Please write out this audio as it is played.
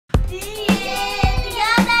Привет,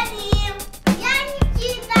 я Данил. Я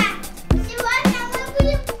Никита. Сегодня мы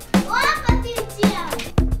будем опыты делать.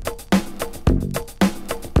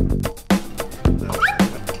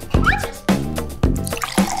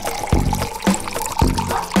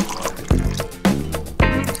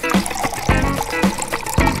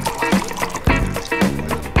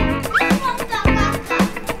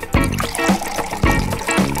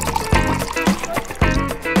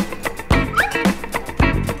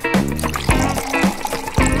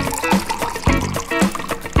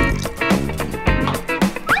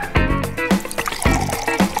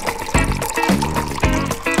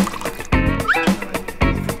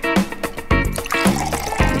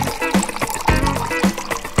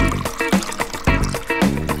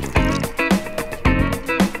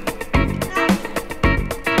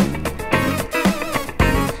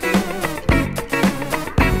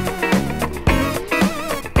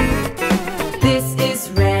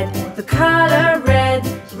 The color red,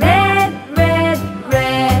 red, red,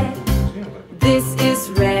 red. This is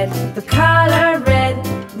red, the color red,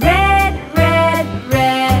 red, red,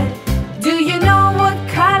 red. Do you know what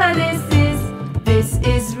color this is? This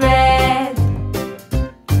is red.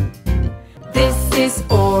 This is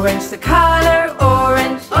orange, the color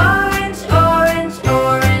orange, orange, orange,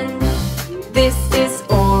 orange. This is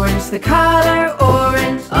orange, the color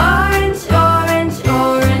orange, orange, orange,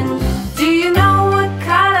 orange. Do you know what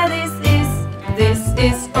color this is? This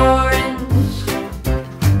is orange.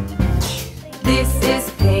 This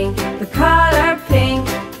is pink, the color pink,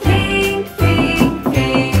 pink, pink,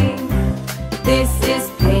 pink. This is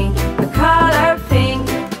pink, the color pink,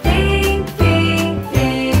 pink, pink,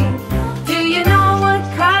 pink. Do you know what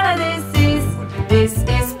color this is? This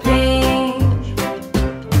is pink.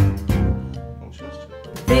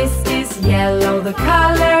 This is yellow, the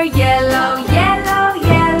color yellow, yellow,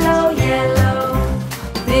 yellow, yellow.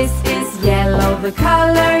 This is yellow, the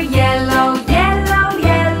color yellow, yellow,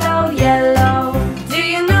 yellow, yellow. Do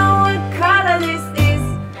you know what color this is?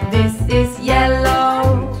 This is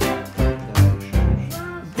yellow.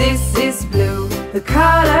 This is blue, the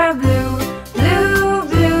color blue, blue,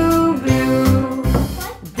 blue, blue.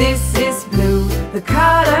 This is blue, the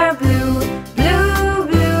color blue, blue,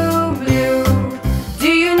 blue, blue. Do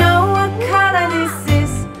you know what color this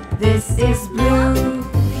is? This is blue.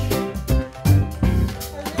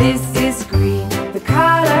 This is green, the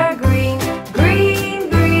color green, green,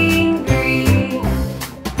 green, green.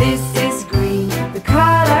 This is green, the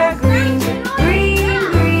color green, green,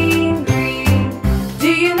 green, green. Do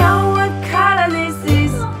you know what color this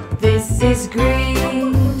is? This is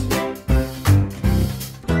green.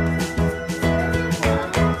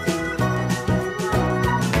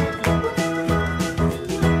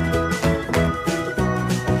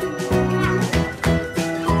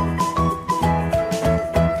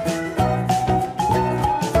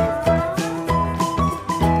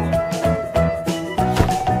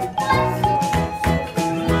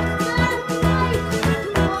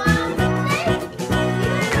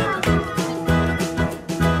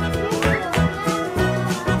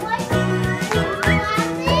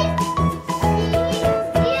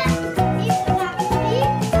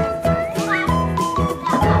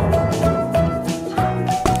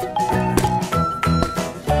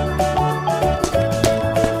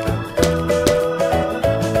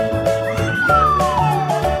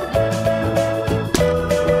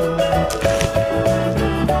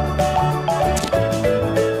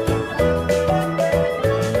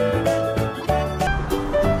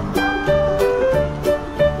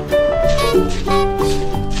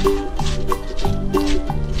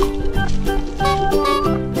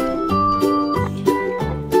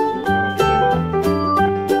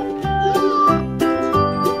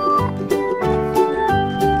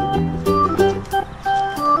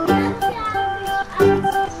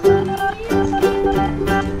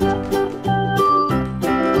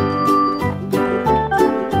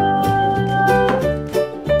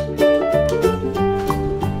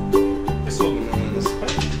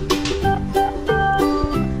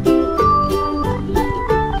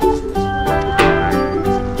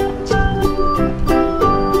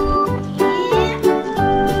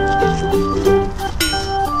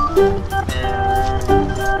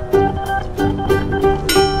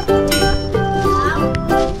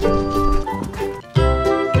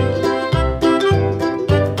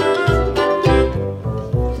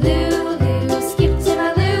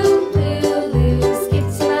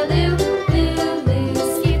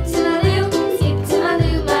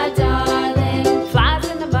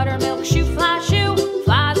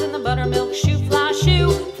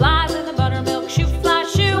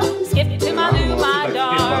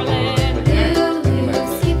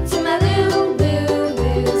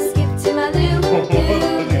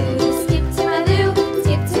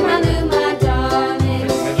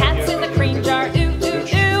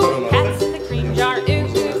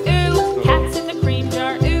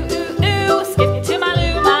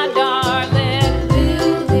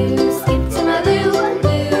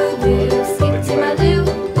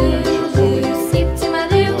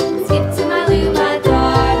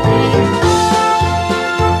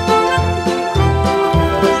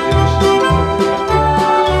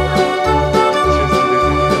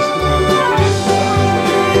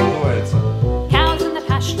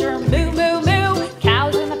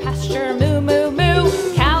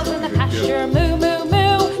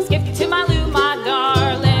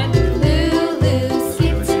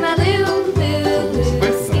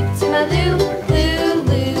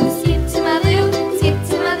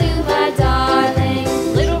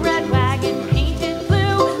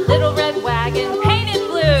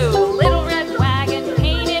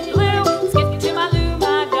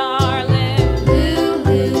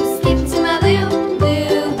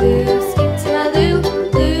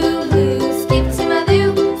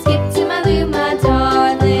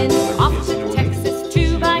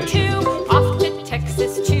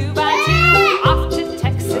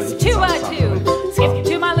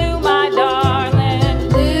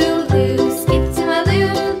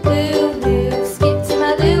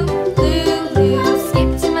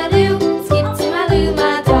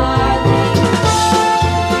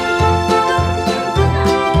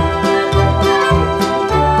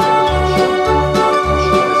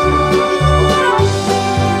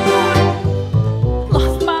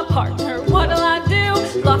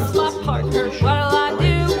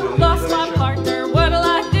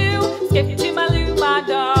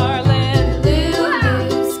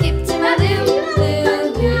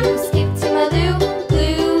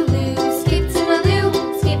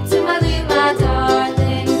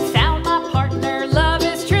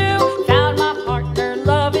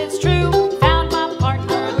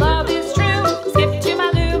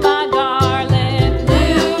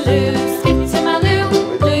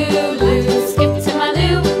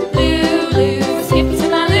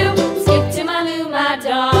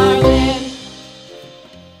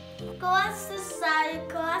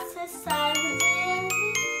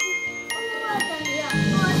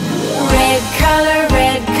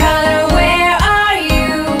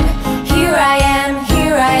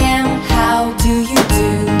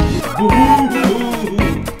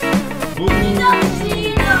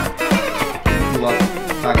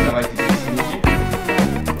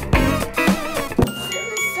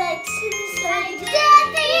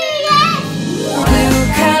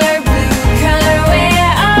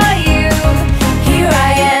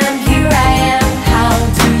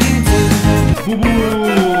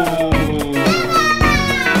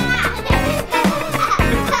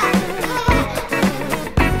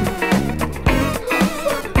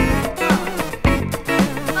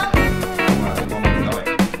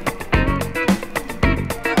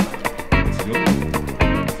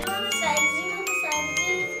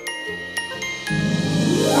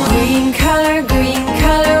 color green.